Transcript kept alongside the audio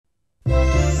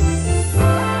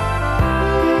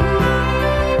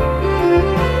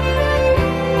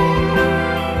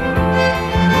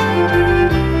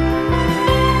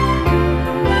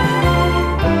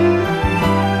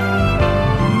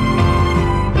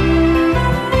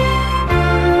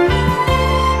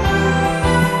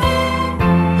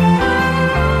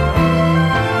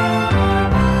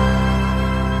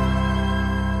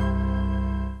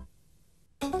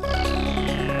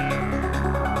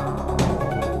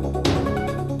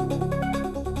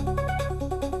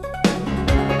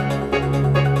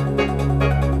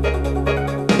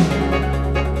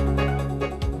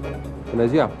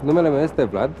Bună ziua! Numele meu este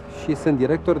Vlad și sunt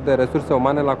director de resurse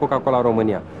umane la Coca-Cola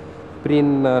România.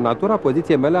 Prin natura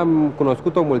poziției mele am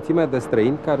cunoscut o mulțime de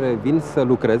străini care vin să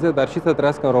lucreze, dar și să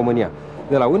trăiască în România.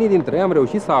 De la unii dintre ei am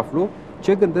reușit să aflu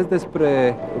ce gândesc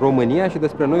despre România și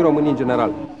despre noi români în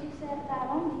general.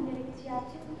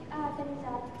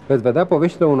 Veți vedea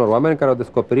poveștile unor oameni care au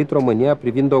descoperit România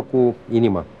privind-o cu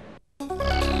inima.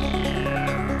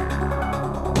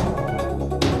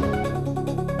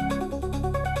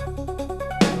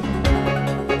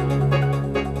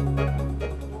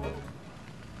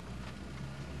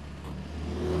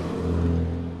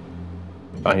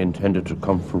 I intended to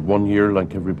come for 1 year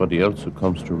like everybody else who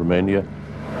comes to Romania,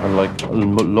 and like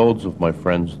loads of my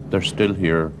friends, they're still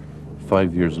here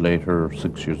 5 years later or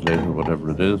 6 years later,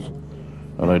 whatever it is.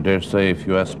 And I dare say if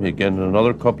you ask me again in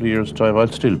another couple of years' time,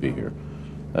 I'll still be here,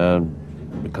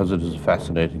 because it is a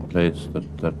fascinating place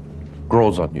that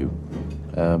grows on you,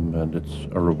 and it's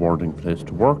a rewarding place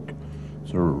to work.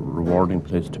 It's a rewarding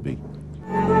place to be.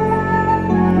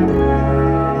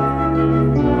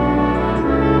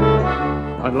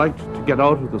 I'd like to get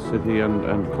out of the city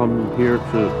and come here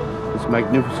to this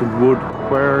magnificent wood,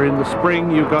 where in the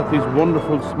spring you got these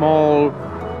wonderful small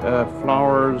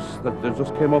flowers that they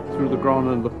just came up through the ground,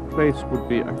 and the place would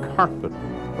be a carpet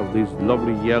of these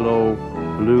lovely yellow,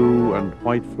 blue and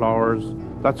white flowers.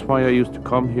 That's why I used to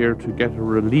come here, to get a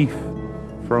relief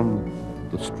from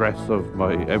the stress of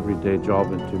my everyday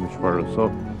job in Timișoara.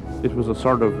 So it was a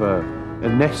sort of a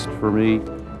nest for me,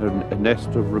 a nest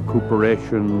of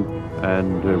recuperation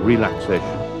and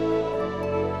relaxation.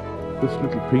 This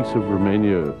little piece of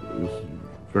Romania is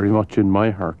very much in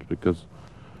my heart, because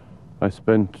I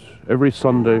spent every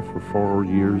Sunday for 4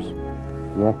 years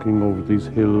walking over these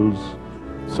hills.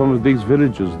 Some of these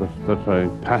villages that I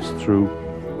passed through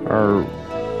are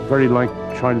very like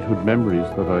childhood memories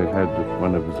that I had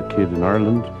when I was a kid in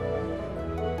Ireland.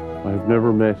 I have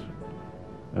never met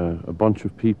a bunch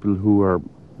of people who are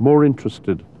more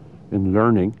interested in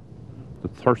learning.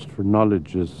 The thirst for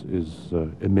knowledge is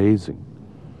amazing,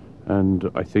 and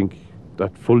I think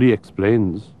that fully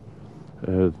explains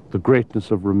the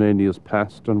greatness of Romania's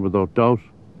past, and without doubt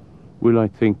will, I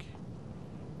think,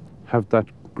 have that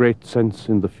great sense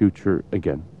in the future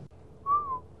again.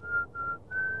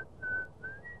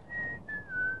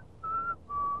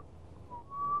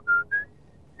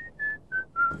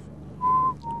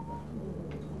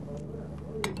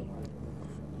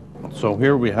 So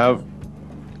here we have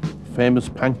famous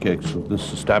pancakes of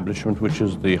this establishment, which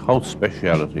is the house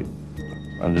speciality,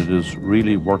 and it is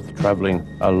really worth traveling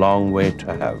a long way to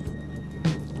have.